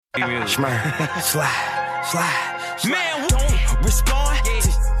Slide, slide. Man, don't respond.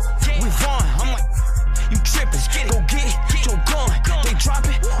 We run. I'm like, you tripping. Go get your gun. They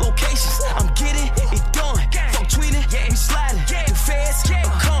dropping locations. I'm getting it done. Fuck tweeting. We sliding. The feds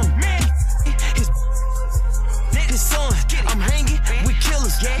come. His son. I'm hanging with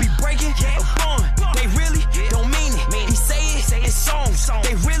killers. We breaking a bond. They really don't mean it. He say it in songs.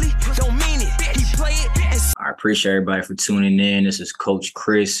 They really don't mean it. He play it. I appreciate everybody for tuning in. This is Coach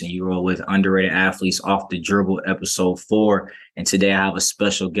Chris, and you are with Underrated Athletes Off the Dribble, episode 4. And today I have a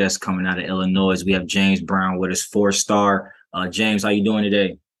special guest coming out of Illinois. We have James Brown with us, 4-star. James, how you doing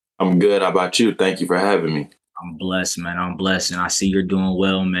today? I'm good. How about you? Thank you for having me. I'm blessed, man. I'm blessed. And I see you're doing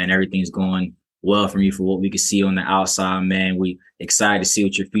well, man. Everything's going well from you for what we can see on the outside, man. We excited to see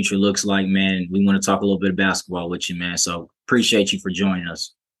what your future looks like, man. We want to talk a little bit of basketball with you, man. So appreciate you for joining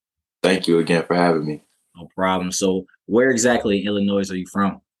us. Thank you again for having me. No problem. So where exactly in Illinois are you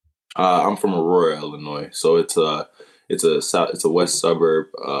from? I'm from Aurora, Illinois. So it's a west suburb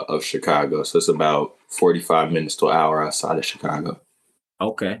of Chicago. So it's about 45 minutes to an hour outside of Chicago.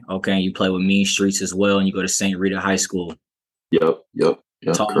 Okay. And you play with Mean Streets as well, and you go to St. Rita High School. Yep.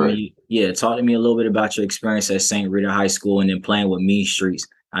 Talk to me a little bit about your experience at St. Rita High School and then playing with Mean Streets.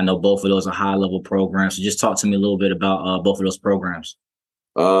 I know both of those are high-level programs. So just talk to me a little bit about both of those programs.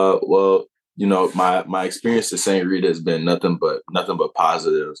 Well, you know, my experience at St. Rita has been nothing but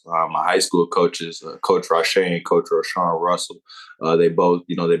positives. My high school coaches, Coach Roche and Coach Rashawn Russell, they both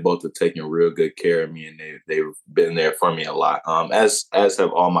have taken real good care of me, and they've been there for me a lot. As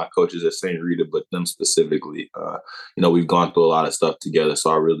have all my coaches at St. Rita, but them specifically. We've gone through a lot of stuff together,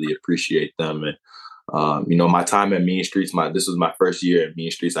 so I really appreciate them. And my time at Mean Streets, this was my first year at Mean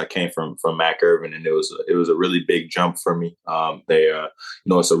Streets. I came from Mac Irvin, and it was a really big jump for me.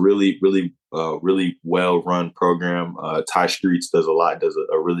 It's a really well-run program. Ty Streets does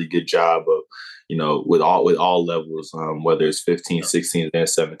a really good job of, with all levels, whether it's 15, 16, and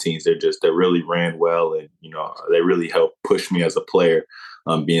 17s. They really ran well, and, they really helped push me as a player,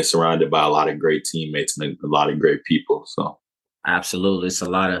 being surrounded by a lot of great teammates and a lot of great people. So, absolutely. It's a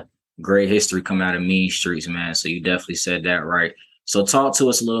lot of great history coming out of Mean Streets, man. So you definitely said that right. So talk to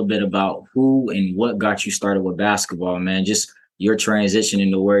us a little bit about who and what got you started with basketball, man. Just your transition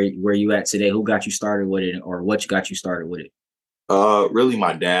into where you at today. Who got you started with it, or what got you started with it? Really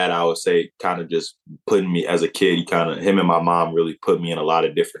my dad, I would say, kind of just putting me as a kid. Him and my mom really put me in a lot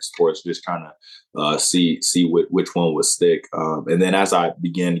of different sports, just kind of see which one would stick. And then as I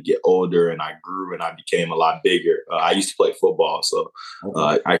began to get older and I grew and I became a lot bigger, I used to play football. So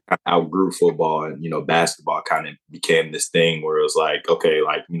I outgrew football, and, basketball kind of became this thing where it was like, okay,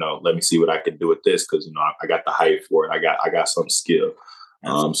 let me see what I can do with this. Cause I got the height for it. I got some skill.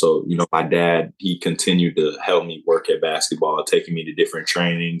 So my dad, he continued to help me work at basketball, taking me to different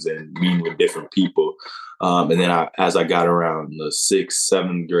trainings and meeting with different people. And then as I got around the 6th,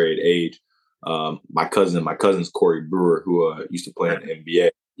 7th grade age, my cousin's Corey Brewer, who used to play in the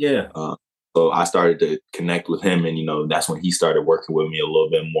NBA. Yeah. So I started to connect with him, and, that's when he started working with me a little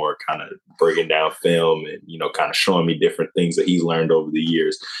bit more, kind of breaking down film and, kind of showing me different things that he's learned over the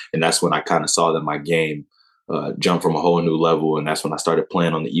years. And that's when I kind of saw that my game jump from a whole new level. And that's when I started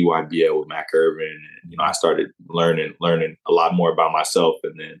playing on the EYBL with Mac Irvin. And, I started learning a lot more about myself.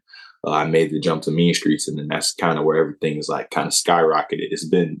 And then I made the jump to Mean Streets. And then that's kind of where everything is kind of skyrocketed. It's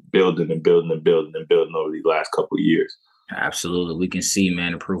been building and building and building and building over the last couple of years. Absolutely. We can see,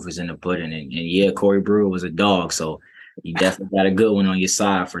 man, the proof is in the pudding. And yeah, Corey Brewer was a dog. So you definitely got a good one on your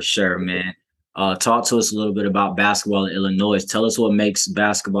side for sure, man. Talk to us a little bit about basketball in Illinois. Tell us what makes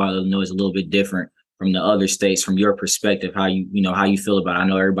basketball in Illinois a little bit different from the other states, from your perspective, how you feel about it. I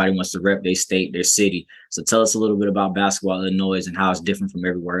know everybody wants to rep their state, their city. So tell us a little bit about basketball in Illinois and how it's different from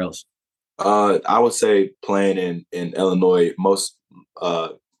everywhere else. I would say playing in Illinois,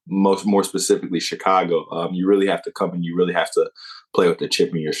 more specifically Chicago, you really have to come and you really have to play with the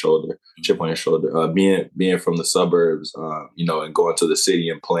chip on your shoulder. Being from the suburbs, and going to the city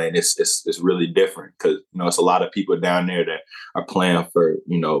and playing, it's really different because it's a lot of people down there that are playing for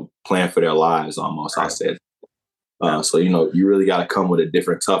their lives almost. Right. I said. So you really got to come with a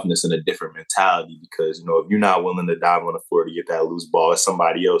different toughness and a different mentality because if you're not willing to dive on the floor to get that loose ball, it's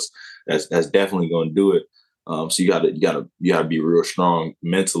somebody else that's definitely going to do it. So you gotta be real strong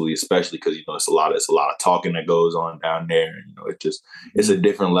mentally, especially because it's a lot of talking that goes on down there. And, it's a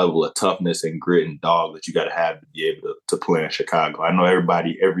different level of toughness and grit and dog that you got to have to be able to play in Chicago. I know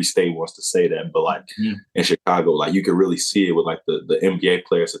every state wants to say that, but in Chicago, you can really see it with the NBA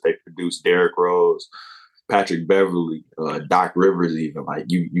players that they produce: Derrick Rose, Patrick Beverly, Doc Rivers. Even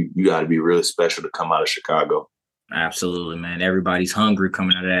you got to be really special to come out of Chicago. Absolutely, man. Everybody's hungry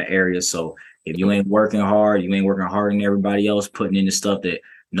coming out of that area. So if you ain't working hard, you ain't working harder than everybody else, putting in the stuff that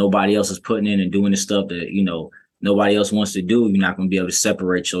nobody else is putting in and doing the stuff that, nobody else wants to do, you're not going to be able to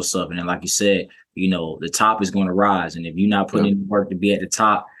separate yourself. And then, like you said, the top is going to rise. And if you're not putting in work to be at the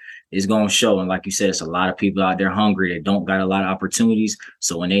top, it's going to show. And like you said, it's a lot of people out there hungry that don't got a lot of opportunities.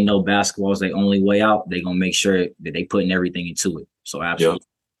 So when they know basketball is their only way out, they're going to make sure that they putting everything into it. So absolutely.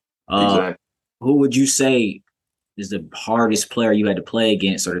 Exactly. Who would you say is the hardest player you had to play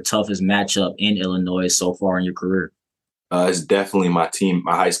against or the toughest matchup in Illinois so far in your career? It's definitely my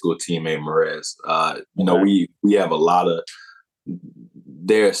high school teammate, Merez. We have a lot of,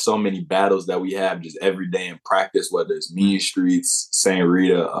 there are so many battles that we have just every day in practice, whether it's Mean Streets, St.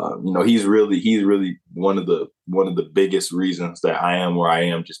 Rita. He's really one of the biggest reasons that I am where I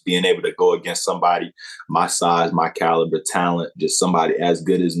am, just being able to go against somebody my size, my caliber, talent, just somebody as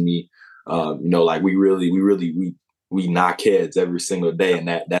good as me. We knock heads every single day, and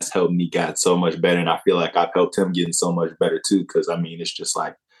that's helped me get so much better. And I feel like I've helped him getting so much better too. Cause it's just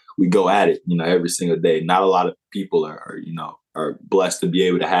like we go at it, every single day. Not a lot of people are blessed to be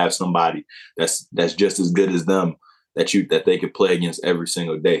able to have somebody that's just as good as them that they could play against every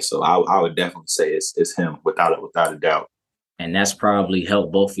single day. So I would definitely say it's him without a doubt. And that's probably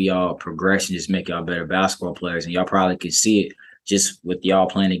helped both of y'all progression, just make y'all better basketball players. And y'all probably could see it just with y'all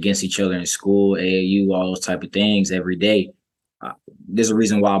playing against each other in school, AAU, all those type of things every day. There's a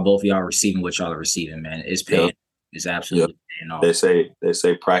reason why both of y'all are receiving what y'all are receiving, man. It's paying. Yep. It's absolutely paying off. They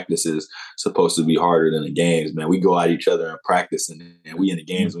say practice is supposed to be harder than the games, man. We go at each other in practice, and we in the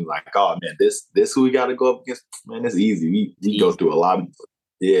games, and we're like, oh man, this who we got to go up against, man. It's easy. We go through a lot.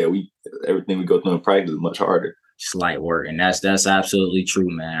 Everything we go through in practice is much harder. It's light work, and that's absolutely true,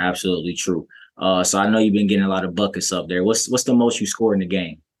 man. Absolutely true. So I know you've been getting a lot of buckets up there. What's the most you scored in the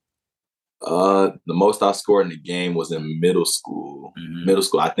game? The most I scored in the game was in middle school. Mm-hmm. Middle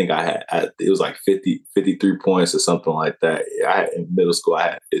school, I think I had it was like 53 points or something like that. In middle school, I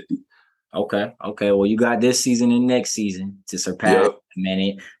had 50. Okay. Well, you got this season and next season to surpass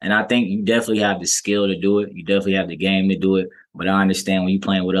man. And I think you definitely have the skill to do it. You definitely have the game to do it. But I understand when you're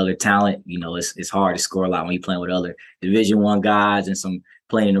playing with other talent, it's hard to score a lot when you're playing with other Division I guys and some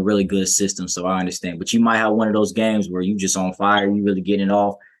playing in a really good system. So I understand. But you might have one of those games where you just on fire, you really getting it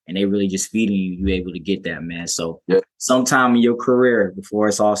off, and they really just feeding you. You're able to get that, man. So sometime in your career, before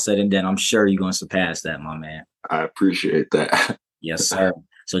it's all said and done, I'm sure you're going to surpass that, my man. I appreciate that. Yes, sir.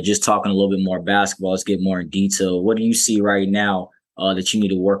 So just talking a little bit more basketball, let's get more in detail. What do you see right now that you need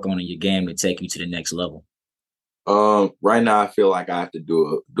to work on in your game to take you to the next level? Right now, I feel like I have to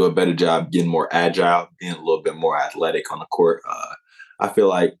do a better job getting more agile, being a little bit more athletic on the court. I feel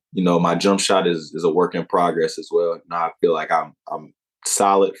like, my jump shot is a work in progress as well. Now I feel like I'm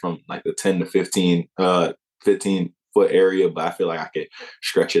solid from like the 10 to 15 foot area, but I feel like I could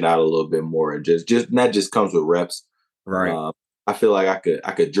stretch it out a little bit more. And just that just comes with reps. Right. I feel like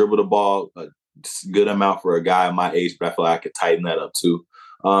I could dribble the ball a good amount for a guy my age, but I feel like I could tighten that up too.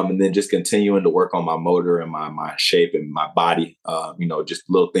 And then just continuing to work on my motor and my shape and my body, just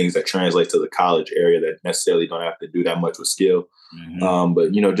little things that translate to the college area that necessarily don't have to do that much with skill. Mm-hmm.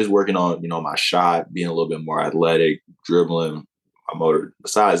 But just working on, my shot, being a little bit more athletic, dribbling, my motor.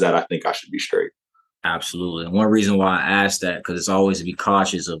 Besides that, I think I should be straight. Absolutely. And one reason why I asked that, because it's always to be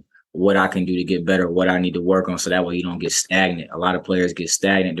cautious of what I can do to get better, what I need to work on, so that way you don't get stagnant. A lot of players get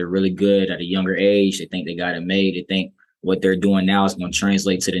stagnant. They're really good at a younger age. They think they got it made. They think what they're doing now is going to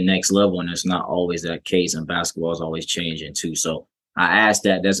translate to the next level, and it's not always that case, and basketball is always changing too. So I asked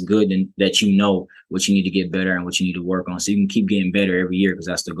that. That's good, and that you know what you need to get better and what you need to work on, so you can keep getting better every year, because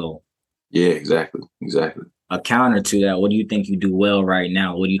that's the goal. Yeah, exactly. A counter to that, what do you think you do well right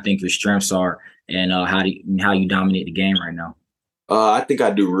now? What do you think your strengths are, and how you dominate the game right now? I think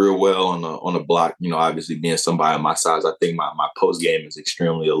I do real well on the block. Obviously being somebody my size, I think my post game is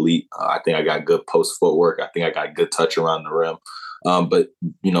extremely elite. I think I got good post footwork. I think I got good touch around the rim. But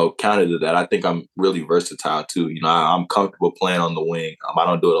counter to that, I think I'm really versatile too. I'm comfortable playing on the wing. I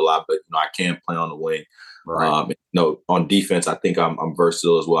don't do it a lot, but I can play on the wing. Right. On defense, I think I'm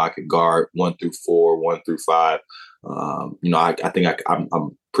versatile as well. I could guard 1 through 4, 1 through 5. I think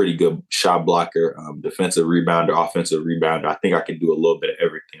I'm pretty good shot blocker, defensive rebounder, offensive rebounder. I think I can do a little bit of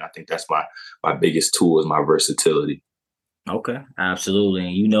everything. I think that's my biggest tool is my versatility. Okay, absolutely.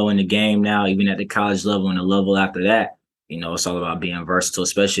 And in the game now, even at the college level and the level after that, it's all about being versatile,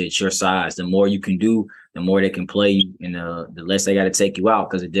 especially at your size. The more you can do, the more they can play you, and the less they got to take you out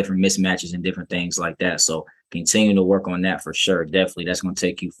because of different mismatches and different things like that. So continue to work on that for sure. Definitely, that's going to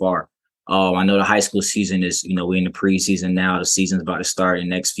take you far. I know the high school season is, we're in the preseason now. The season's about to start in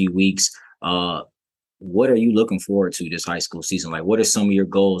the next few weeks. what are you looking forward to this high school season? Like, what are some of your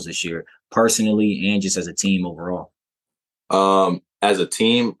goals this year, personally and just as a team overall? As a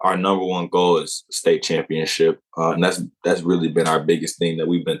team, our number one goal is state championship, and that's really been our biggest thing that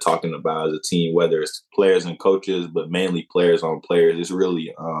we've been talking about as a team. Whether it's players and coaches, but mainly players on players, it's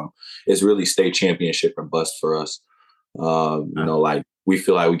really state championship or bust for us. Like we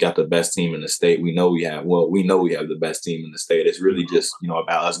feel like we got the best team in the state. We know we have the best team in the state. It's really just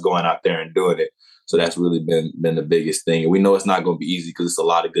about us going out there and doing it. So that's really been the biggest thing. And we know it's not going to be easy because it's a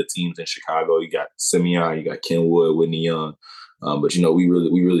lot of good teams in Chicago. You got Simeon, you got Kenwood, Whitney Young. But we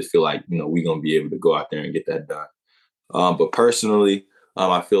really feel like we're gonna be able to go out there and get that done. But personally,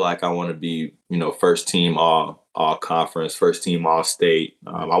 I feel like I want to be first team all conference, first team all state.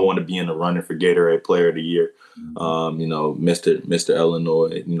 I want to be in the running for Gatorade Player of the Year. Mr.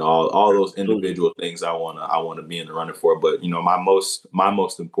 Illinois. All those individual things I want to be in the running for. But my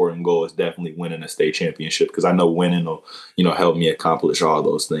most important goal is definitely winning a state championship because I know winning will help me accomplish all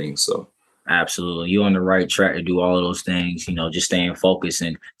those things. So. Absolutely. You're on the right track to do all of those things, just staying focused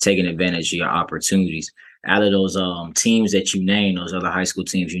and taking advantage of your opportunities. Out of those teams that you named, those other high school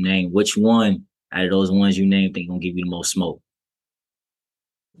teams you named, which one out of those ones you named think gonna give you the most smoke?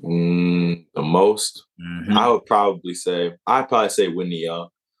 The most? Mm-hmm. I'd probably say Whitney Young.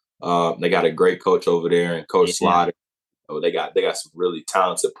 They got a great coach over there and Coach Slaughter. They got some really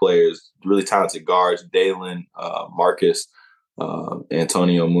talented players, really talented guards, Dalen, Marcus.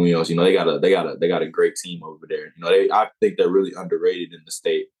 Antonio Munoz, they got a great team over there. I think they're really underrated in the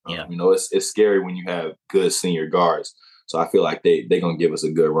state. It's scary when you have good senior guards. So I feel like they're gonna give us a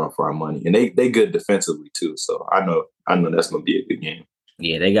good run for our money, and they good defensively too. So I know that's gonna be a good game.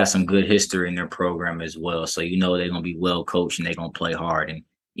 Yeah, they got some good history in their program as well. So they're gonna be well coached and they're gonna play hard. And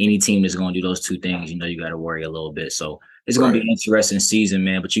any team that's gonna do those two things, you got to worry a little bit. So it's gonna be an interesting season,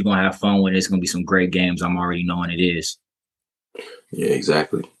 man. But you're gonna have fun with it. It's gonna be some great games. I'm already knowing it is. Yeah,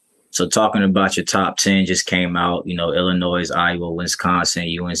 exactly. So talking about your top 10 just came out, Illinois, Iowa,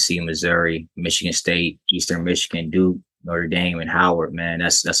 Wisconsin, UNC, Missouri, Michigan State, Eastern Michigan, Duke, Notre Dame, and Howard, man.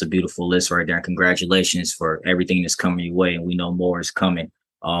 That's a beautiful list right there. And congratulations for everything that's coming your way. And we know more is coming.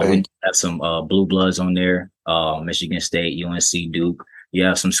 We have some blue bloods on there, Michigan State, UNC, Duke. You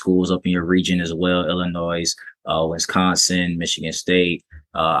have some schools up in your region as well, Illinois, Wisconsin, Michigan State,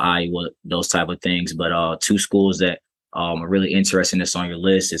 Iowa, those type of things. But two schools that are really interesting that's on your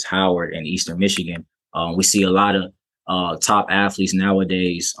list is Howard and Eastern Michigan. We see a lot of top athletes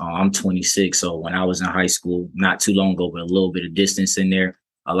nowadays. I'm 26, so when I was in high school, not too long ago, but a little bit of distance in there,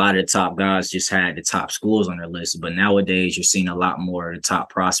 a lot of the top guys just had the top schools on their list. But nowadays, you're seeing a lot more of the top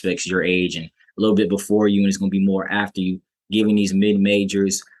prospects your age and a little bit before you, and it's going to be more after you, giving these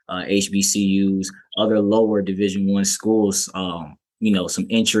mid-majors, HBCUs, other lower Division I schools, some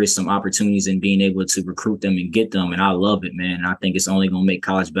interest, some opportunities in being able to recruit them and get them. And I love it, man. I think it's only going to make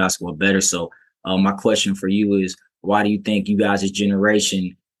college basketball better. So my question for you is, why do you think you guys'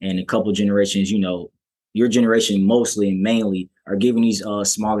 generation and a couple generations, your generation mostly and mainly are giving these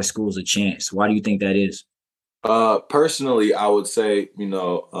smaller schools a chance? Why do you think that is? Personally, I would say,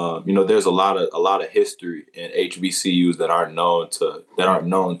 there's a lot of history in HBCUs that aren't known to,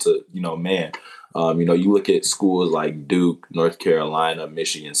 man. You look at schools like Duke, North Carolina,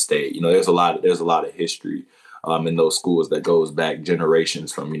 Michigan State. There's a lot of history in those schools that goes back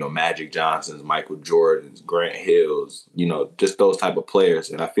generations from Magic Johnsons, Michael Jordans, Grant Hills. Just those type of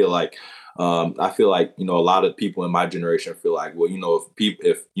players. And I feel like a lot of people in my generation feel like, well,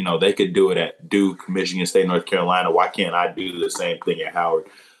 if they could do it at Duke, Michigan State, North Carolina, why can't I do the same thing at Howard?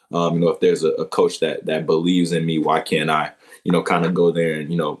 If there's a coach that believes in me, why can't I kind of go there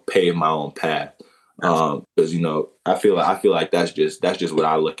and pave my own path? Because I feel like that's just what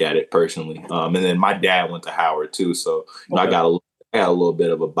I look at it personally. And then my dad went to Howard too, so I got a little bit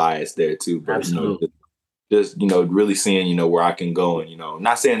of a bias there too. But just really seeing where I can go, and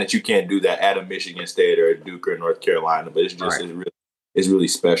not saying that you can't do that at a Michigan State or a Duke or North Carolina, but it's just it's really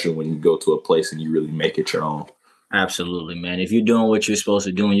special when you go to a place and you really make it your own. Absolutely, man. If you're doing what you're supposed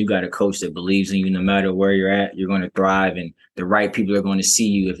to do and you got a coach that believes in you, no matter where you're at, you're going to thrive, and the right people are going to see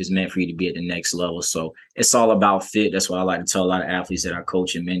you if it's meant for you to be at the next level. So it's all about fit. That's why I like to tell a lot of athletes that I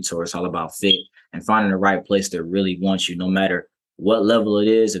coach and mentor. It's all about fit and finding the right place that really wants you, no matter what level it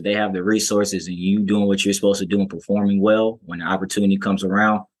is. If they have the resources and you doing what you're supposed to do and performing well, when the opportunity comes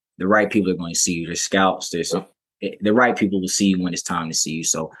around, the right people are going to see you. There's scouts. The right people will see you when it's time to see you.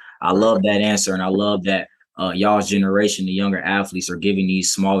 So I love that answer, and I love that y'all's generation, the younger athletes, are giving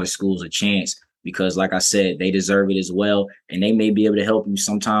these smaller schools a chance because, like I said, they deserve it as well. And they may be able to help you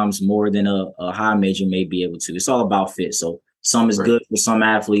sometimes more than a high major may be able to. It's all about fit. So some is Right. good for some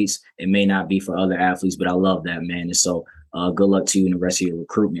athletes. It may not be for other athletes, but I love that, man. And so good luck to you in the rest of your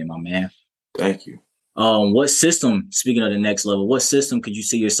recruitment, my man. Thank you. What system, speaking of the next level, what system could you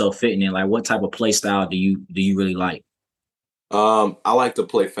see yourself fitting in? Like what type of play style do you really like? I like to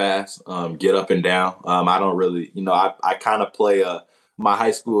play fast, get up and down. I don't really, I kind of play my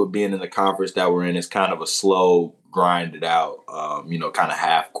high school being in the conference that we're in is kind of a slow, grinded out, kind of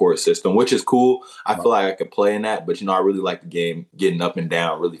half court system, which is cool. I feel like I could play in that, but I really like the game getting up and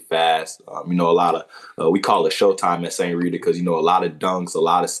down really fast. A lot of we call it showtime at St. Rita because a lot of dunks, a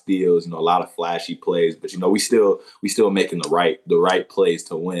lot of steals, a lot of flashy plays. But we still making the right plays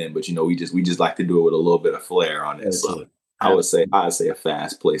to win. But we just like to do it with a little bit of flair on it. So I'd say a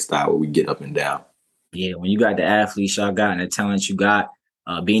fast play style where we get up and down. Yeah, when you got the athletes y'all got and the talent you got,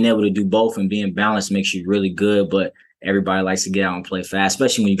 being able to do both and being balanced makes you really good. But everybody likes to get out and play fast,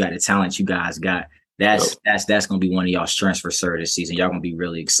 especially when you got the talent you guys got. That's gonna be one of y'all strengths for sure this season. Y'all gonna be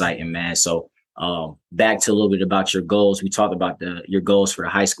really exciting, man. So back to a little bit about your goals. We talked about your goals for the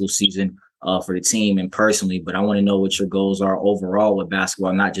high school season, for the team and personally, but I want to know what your goals are overall with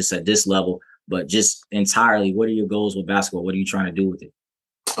basketball, not just at this level, but just entirely. What are your goals with basketball? What are you trying to do with it?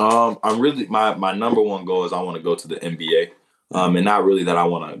 I'm really my number one goal is I want to go to the NBA. And not really that I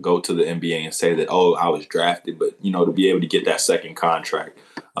want to go to the NBA and say that, oh, I was drafted, but, to be able to get that second contract,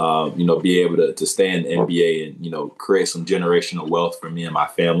 be able to stay in the NBA and, create some generational wealth for me and my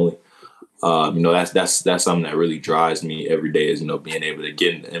family. That's something that really drives me every day is, being able to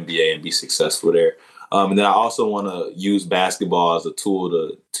get in the NBA and be successful there. And then I also want to use basketball as a tool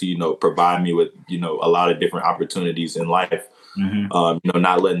to provide me with, a lot of different opportunities in life. Mm-hmm.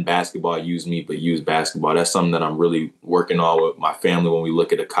 Not letting basketball use me, but use basketball. That's something that I'm really working on with my family when we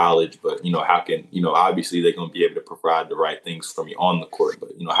look at a college. But, how can, obviously they're going to be able to provide the right things for me on the court.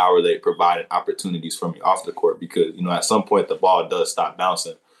 But, how are they providing opportunities for me off the court? Because, at some point the ball does stop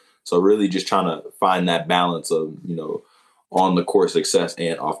bouncing. So really just trying to find that balance of, on the court success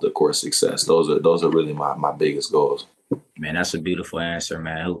and off the court success. Those are really my biggest goals. Man, that's a beautiful answer,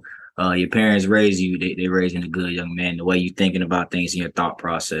 man. Your parents raised you, they raising a good young man. The way you thinking about things in your thought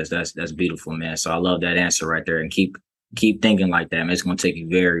process, that's beautiful, man. So I love that answer right there. And keep thinking like that, man. It's going to take you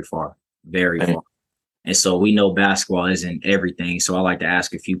very far, very far. And so we know basketball isn't everything. So I like to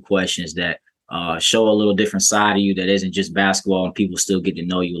ask a few questions that show a little different side of you that isn't just basketball and people still get to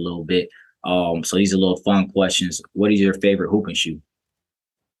know you a little bit. So these are little fun questions. What is your favorite hooping shoe?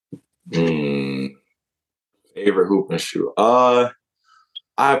 Favorite hooping shoe?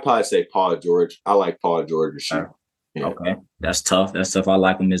 I'd probably say Paul George. I like Paul George's shoe. Yeah. Okay. That's tough. I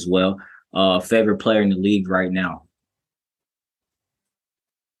like him as well. Favorite player in the league right now?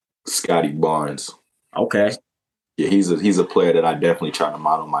 Scotty Barnes. Okay. Yeah, he's a player that I definitely try to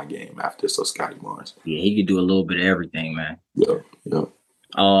model my game after. So Scotty Barnes. Yeah, he could do a little bit of everything, man. Yep.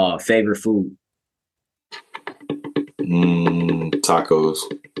 Favorite food? Tacos.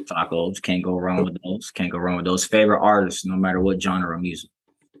 Tacos. Can't go wrong with those. Favorite artists, no matter what genre of music?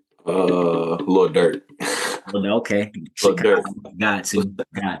 Lil Durk. Okay. Lil Durk. Got to.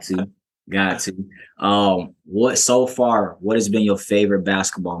 What has been your favorite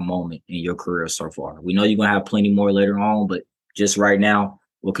basketball moment in your career so far? We know you're gonna have plenty more later on, but just right now,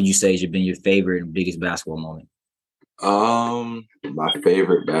 what could you say has been your favorite and biggest basketball moment? My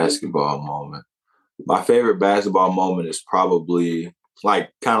favorite basketball moment. My favorite basketball moment is probably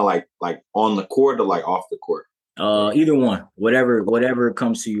like on the court or like off the court. Either one. Whatever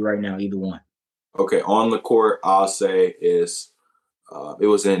comes to you right now, either one. Okay, on the court, I'll say is it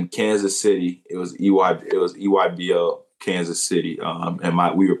was in Kansas City. It was EYBL Kansas City.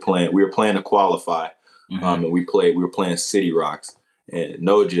 And we were playing to qualify. Mm-hmm. And we were playing City Rocks. And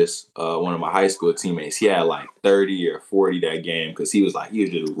Nojas, one of my high school teammates, he had like 30 or 40 that game because he was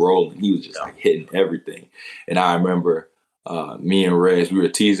just rolling. He was just like hitting everything. And I remember me and Rez, we were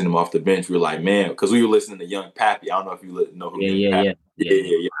teasing him off the bench. We were like, man, because we were listening to Young Pappy. I don't know if you know who Young Pappy.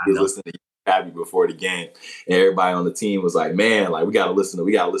 Yeah. He was listening to Young Pappy before the game. And everybody on the team was like, man, like we gotta listen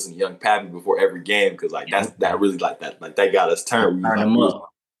to Young Pappy before every game because like that really that got us turned. Turn him up.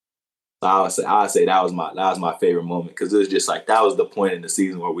 So I would say that was my favorite moment because it was just like that was the point in the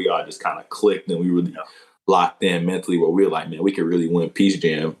season where we all just kind of clicked and we really locked in mentally where we were like, man, we could really win Peace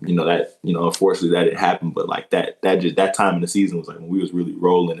Jam. Unfortunately that didn't happen, but like that time in the season was like when we was really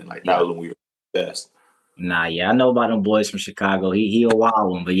rolling and like that was when we were best. Nah, yeah, I know about them boys from Chicago. He a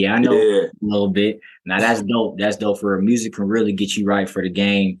wild one, but yeah, I know a little bit. Now that's dope. That's dope for music can really get you right for the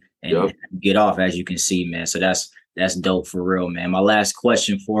game and get off, as you can see, man. So that's dope for real, man. My last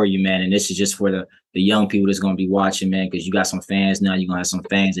question for you, man, and this is just for the young people that's going to be watching, man, because you got some fans now. You're going to have some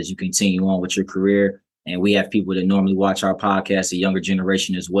fans as you continue on with your career. And we have people that normally watch our podcast, the younger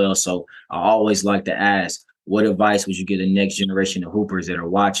generation as well. So I always like to ask, what advice would you give the next generation of hoopers that are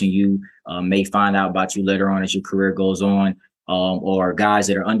watching you, may find out about you later on as your career goes on, or guys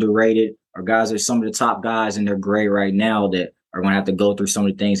that are underrated, or guys that are some of the top guys in their grade right now that are going to have to go through some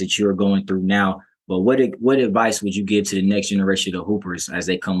of the things that you're going through now? But what advice would you give to the next generation of hoopers as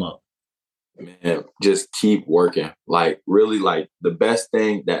they come up? Man, just keep working. Like, really, like, the best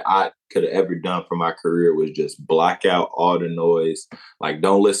thing that I could have ever done for my career was just block out all the noise. Like,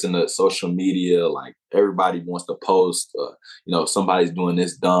 don't listen to social media. Like, everybody wants to post, somebody's doing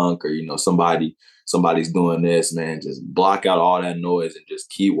this dunk, or, somebody's doing this, man. Just block out all that noise and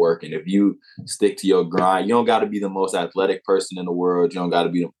just keep working. If you stick to your grind, you don't got to be the most athletic person in the world. You don't got to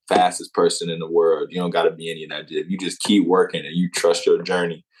be the fastest person in the world. You don't got to be any of that. If you just keep working and you trust your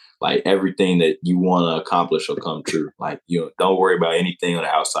journey, like, everything that you want to accomplish will come true. Like, don't worry about anything on the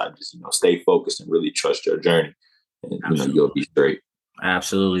outside. Just, stay focused and really trust your journey, and you'll be straight.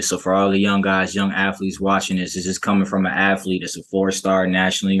 Absolutely. So for all the young guys, young athletes watching this is coming from an athlete that's a 4-star,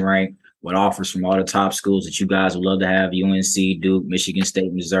 nationally ranked, with offers from all the top schools that you guys would love to have: UNC, Duke, Michigan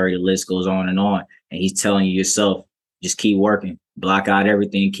State, Missouri. The list goes on. And he's telling you yourself, just keep working, block out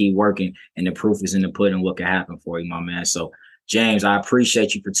everything, keep working. And the proof is in the pudding what can happen for you, my man. So James, I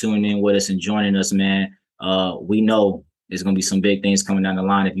appreciate you for tuning in with us and joining us, man. We know there's going to be some big things coming down the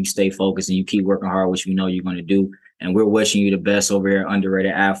line if you stay focused and you keep working hard, which we know you're going to do. And we're wishing you the best over here,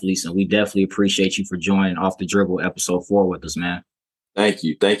 Underrated Athletes. And we definitely appreciate you for joining Off the Dribble episode 4 with us, man. Thank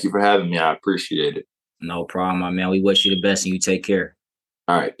you. Thank you for having me. I appreciate it. No problem, my man. We wish you the best and you take care.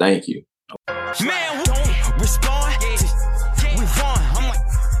 All right. Thank you. Man, don't respond